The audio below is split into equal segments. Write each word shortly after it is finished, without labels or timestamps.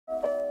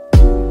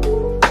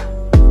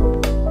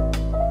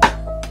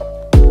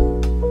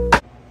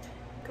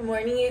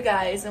morning, you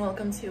guys, and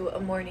welcome to a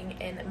morning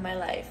in my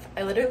life.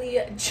 I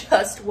literally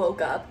just woke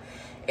up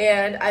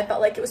and I felt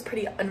like it was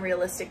pretty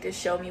unrealistic to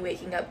show me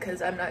waking up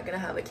because I'm not gonna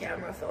have a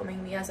camera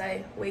filming me as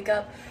I wake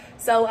up.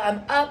 So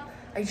I'm up.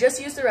 I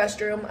just used the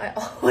restroom. I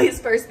always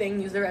first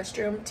thing use the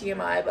restroom,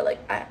 TMI, but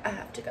like I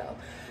have to go.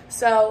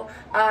 So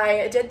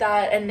I did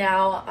that and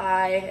now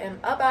I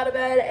am up out of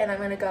bed and I'm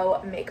gonna go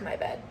make my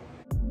bed.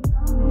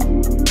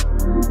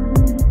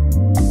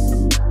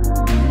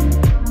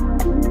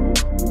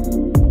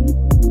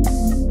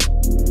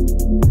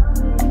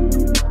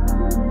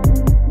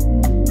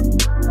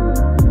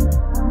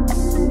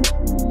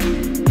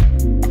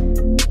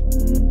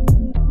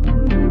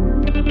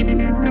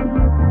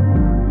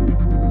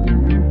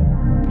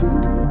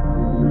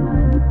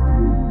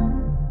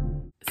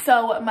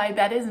 So my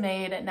bed is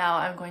made. Now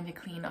I'm going to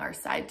clean our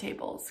side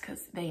tables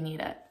because they need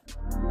it.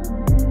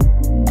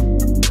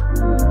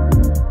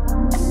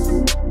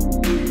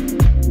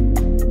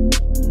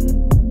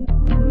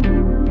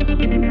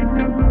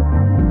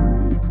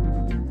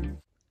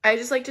 I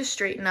just like to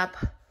straighten up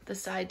the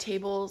side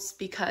tables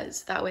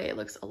because that way it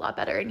looks a lot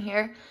better in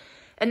here.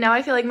 And now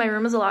I feel like my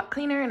room is a lot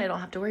cleaner and I don't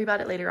have to worry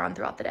about it later on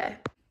throughout the day.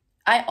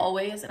 I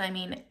always, and I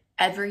mean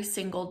every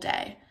single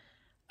day,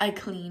 I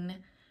clean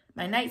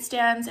my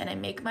nightstands and I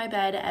make my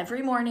bed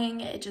every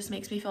morning. It just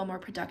makes me feel more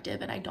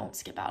productive and I don't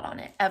skip out on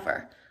it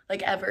ever.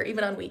 Like ever,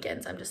 even on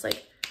weekends. I'm just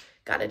like,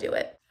 gotta do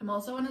it. I'm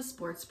also in a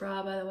sports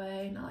bra, by the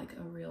way, not like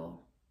a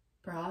real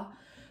bra.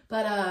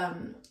 But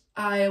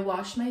I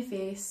wash my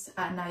face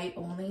at night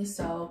only.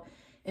 So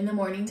in the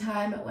morning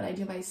time when I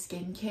do my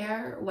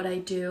skincare, what I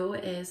do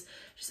is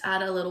just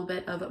add a little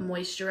bit of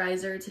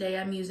moisturizer. Today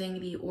I'm using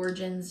the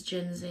Origins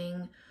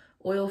Ginseng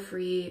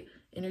oil-free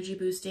energy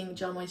boosting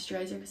gel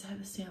moisturizer because I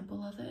have a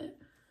sample of it.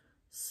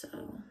 So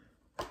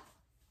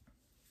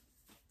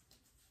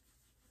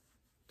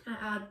I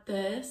add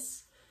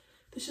this.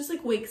 This just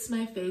like wakes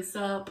my face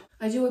up.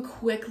 I do a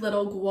quick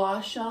little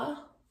gua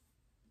sha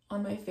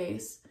on my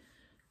face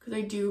because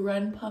I do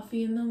run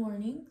puffy in the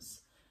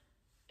mornings.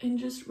 And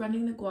just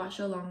running the gua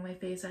sha along my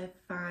face I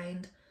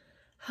find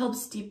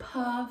helps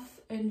depuff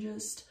and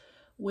just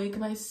wake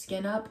my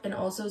skin up. And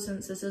also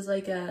since this is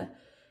like a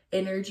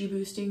energy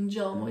boosting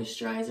gel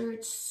moisturizer,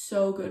 it's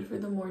so good for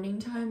the morning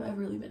time. I've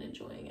really been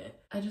enjoying it.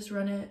 I just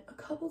run it a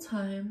couple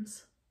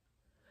times.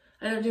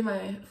 I don't do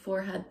my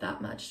forehead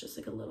that much, just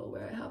like a little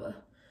where I have a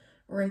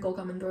wrinkle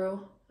coming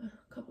through.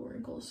 A couple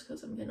wrinkles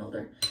because I'm getting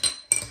older.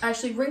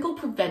 Actually, wrinkle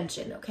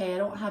prevention, okay? I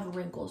don't have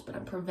wrinkles, but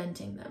I'm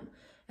preventing them.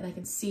 And I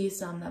can see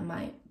some that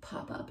might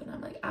pop up and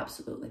I'm like,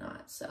 absolutely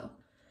not. So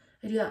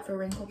I do that for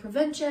wrinkle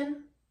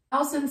prevention.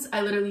 Now, since I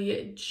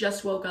literally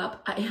just woke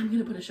up, I am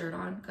gonna put a shirt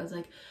on because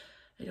like,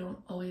 I don't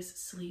always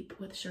sleep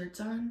with shirts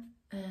on,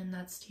 and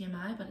that's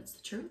TMI, but it's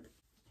the truth.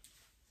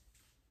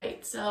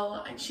 Right,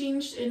 so I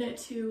changed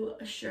into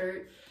a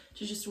shirt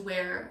to just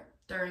wear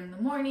during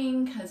the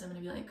morning because I'm gonna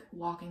be like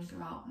walking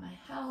throughout my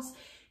house.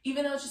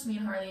 Even though it's just me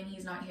and Harley and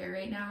he's not here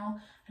right now,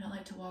 I don't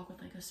like to walk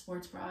with like a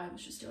sports bra. I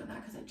was just doing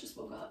that because I just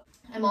woke up.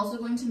 I'm also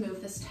going to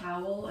move this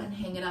towel and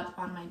hang it up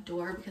on my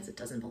door because it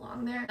doesn't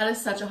belong there. That is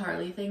such a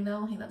Harley thing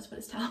though. He loves to put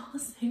his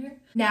towels there.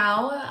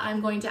 Now I'm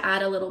going to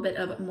add a little bit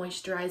of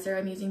moisturizer.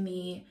 I'm using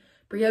the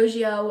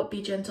Briogeo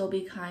Be Gentle,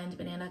 Be Kind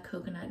Banana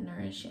Coconut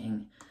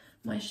Nourishing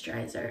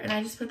Moisturizer. And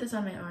I just put this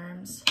on my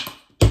arms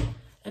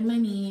and my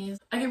knees.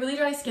 I get really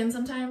dry skin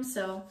sometimes,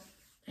 so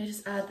I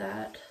just add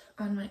that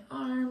on my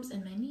arms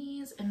and my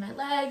knees and my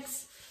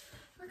legs.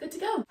 We're good to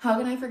go. How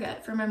can I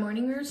forget? For my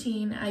morning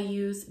routine, I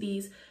use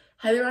these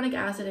hyaluronic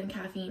acid and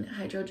caffeine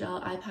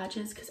hydrogel eye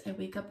patches because I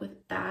wake up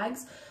with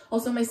bags.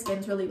 Also, my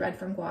skin's really red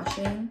from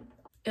washing.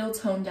 It'll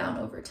tone down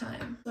over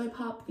time. So I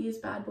pop these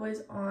bad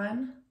boys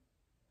on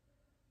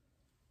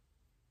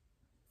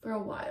for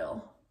a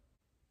while.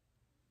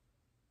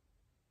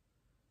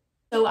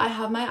 So I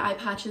have my eye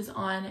patches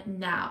on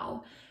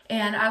now.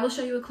 And I will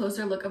show you a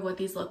closer look of what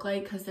these look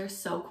like because they're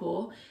so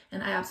cool.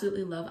 And I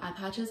absolutely love eye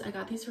patches. I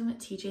got these from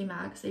TJ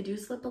Maxx. They do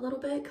slip a little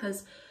bit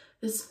because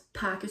this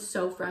pack is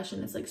so fresh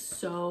and it's like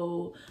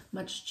so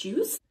much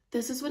juice.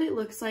 This is what it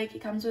looks like.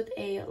 It comes with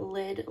a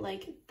lid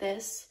like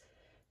this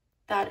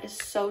that is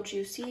so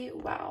juicy.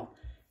 Wow.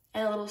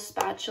 And a little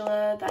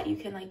spatula that you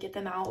can like get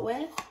them out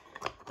with.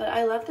 But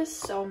I love this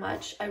so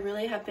much. I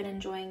really have been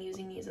enjoying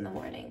using these in the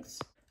mornings.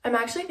 I'm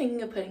actually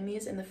thinking of putting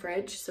these in the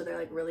fridge so they're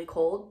like really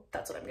cold.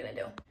 That's what I'm gonna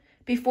do.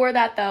 Before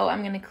that though,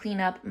 I'm gonna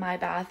clean up my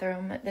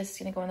bathroom. This is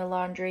gonna go in the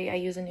laundry. I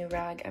use a new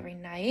rag every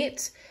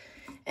night.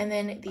 And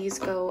then these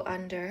go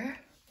under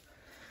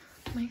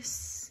my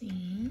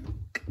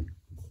sink.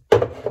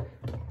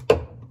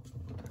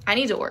 I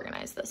need to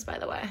organize this, by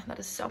the way. That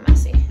is so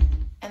messy.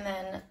 And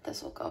then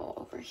this will go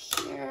over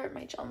here.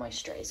 My gel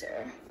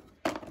moisturizer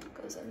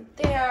goes in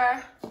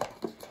there.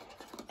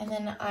 And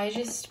then I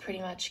just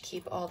pretty much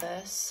keep all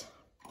this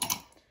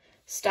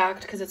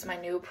stacked because it's my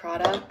new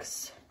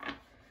products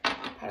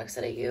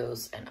that I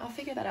use, and I'll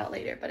figure that out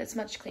later, but it's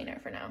much cleaner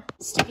for now.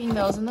 Sticking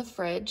those in the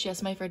fridge.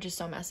 Yes, my fridge is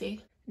so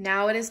messy.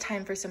 Now it is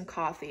time for some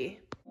coffee.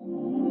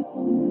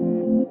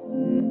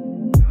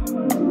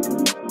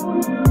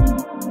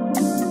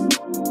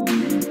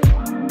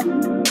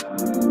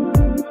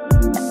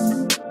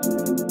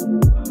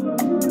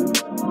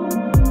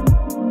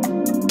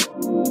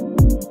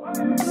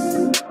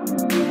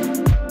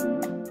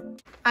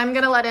 I'm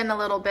gonna let in a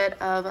little bit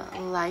of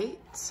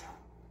light.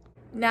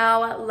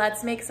 Now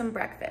let's make some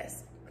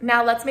breakfast.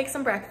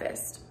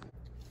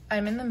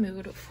 I'm in the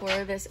mood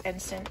for this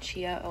instant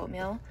chia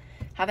oatmeal.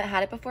 Haven't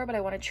had it before, but I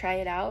want to try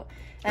it out.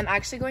 I'm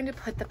actually going to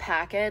put the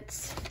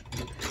packets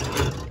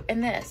in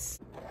this.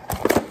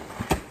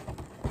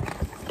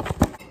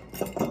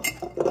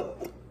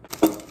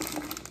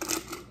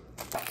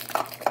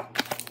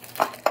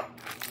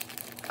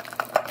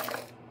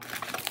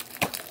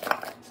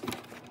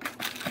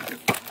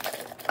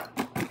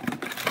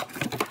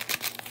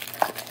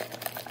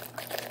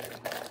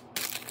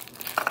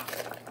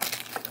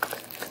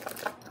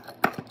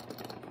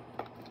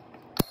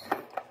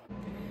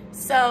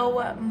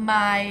 So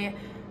my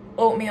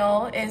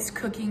oatmeal is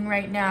cooking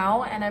right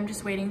now and I'm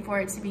just waiting for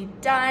it to be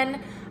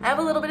done. I have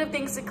a little bit of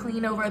things to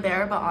clean over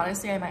there, but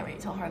honestly I might wait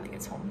till Harley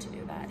gets home to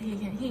do that. He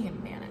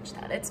can manage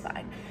that, it's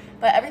fine.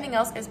 But everything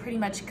else is pretty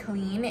much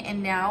clean,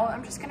 and now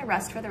I'm just gonna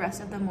rest for the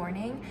rest of the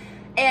morning.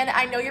 And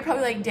I know you're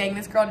probably like, dang,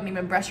 this girl didn't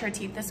even brush her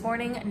teeth this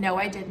morning. No,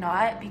 I did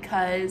not,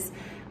 because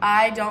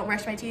I don't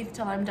brush my teeth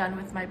till I'm done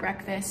with my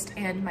breakfast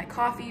and my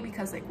coffee,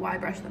 because like, why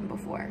brush them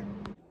before?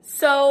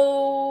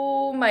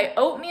 So my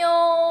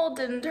oatmeal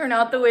didn't turn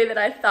out the way that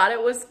I thought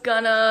it was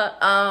gonna.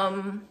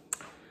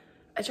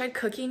 I tried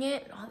cooking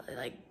it, it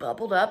like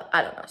bubbled up.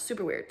 I don't know,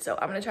 super weird. So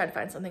I'm gonna try to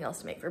find something else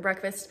to make for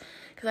breakfast,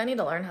 because I need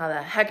to learn how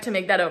the heck to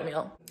make that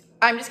oatmeal.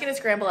 I'm just gonna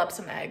scramble up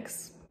some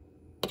eggs.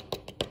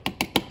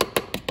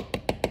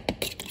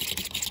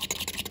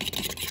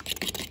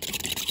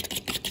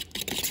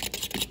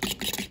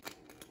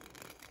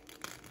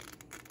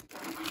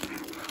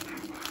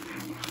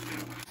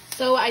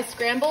 So I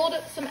scrambled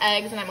some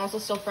eggs, and I'm also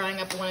still frying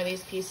up one of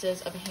these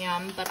pieces of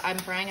ham, but I'm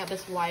frying up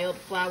this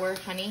wildflower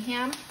honey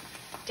ham.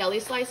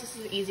 Deli slice, this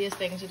is the easiest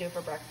thing to do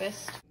for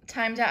breakfast.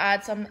 Time to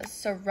add some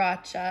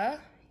sriracha.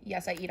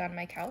 Yes, I eat on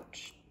my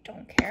couch,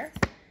 don't care.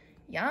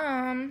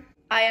 Yum.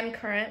 I am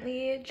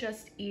currently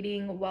just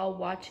eating while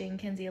watching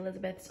Kenzie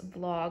Elizabeth's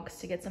vlogs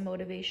to get some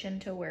motivation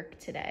to work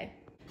today.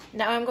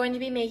 Now I'm going to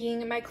be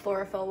making my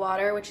chlorophyll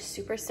water, which is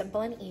super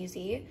simple and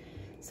easy.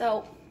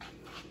 So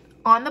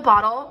on the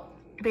bottle,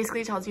 it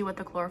basically tells you what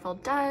the chlorophyll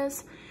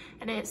does,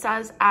 and it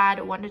says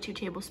add 1 to 2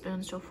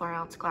 tablespoons to a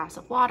 4-ounce glass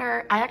of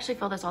water. I actually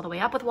fill this all the way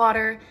up with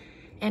water,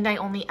 and I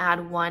only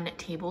add 1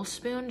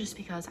 tablespoon just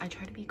because I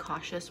try to be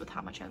cautious with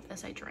how much of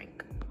this I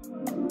drink.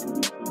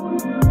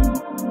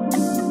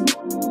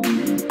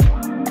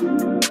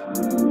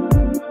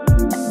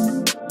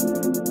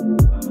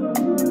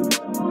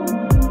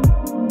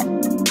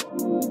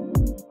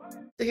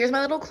 So here's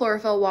my little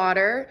chlorophyll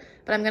water,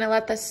 but I'm gonna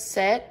let this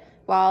sit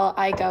while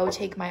I go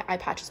take my eye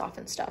patches off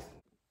and stuff.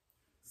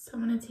 So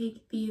I'm gonna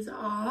take these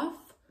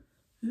off.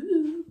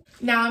 Ooh.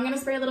 Now I'm gonna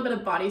spray a little bit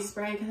of body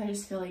spray because I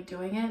just feel like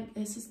doing it.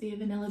 This is the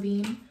Vanilla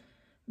Bean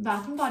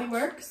Bath & Body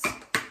Works.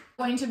 I'm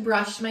going to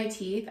brush my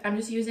teeth. I'm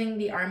just using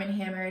the Arm &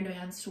 Hammer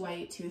Advanced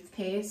White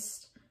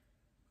toothpaste.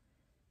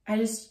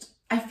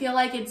 I feel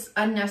like it's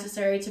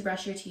unnecessary to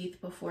brush your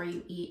teeth before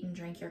you eat and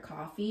drink your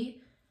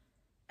coffee.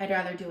 I'd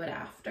rather do it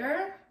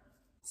after.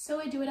 So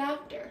I do it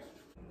after.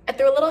 I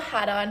threw a little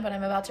hat on, but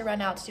I'm about to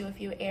run out to do a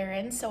few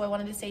errands. So I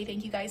wanted to say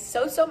thank you guys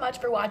so much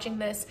for watching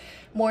this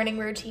morning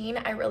routine.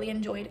 I really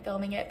enjoyed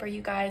filming it for you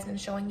guys and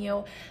showing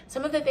you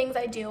some of the things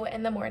I do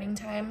in the morning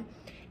time.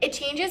 It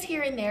changes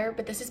here and there,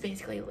 but this is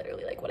basically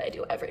literally like what I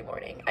do every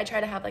morning. I try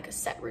to have like a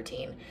set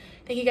routine.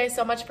 Thank you guys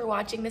so much for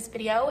watching this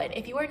video. And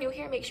if you are new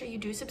here, make sure you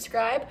do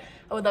subscribe.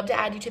 I would love to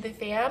add you to the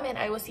fam, and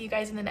I will see you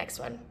guys in the next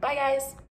one. Bye guys.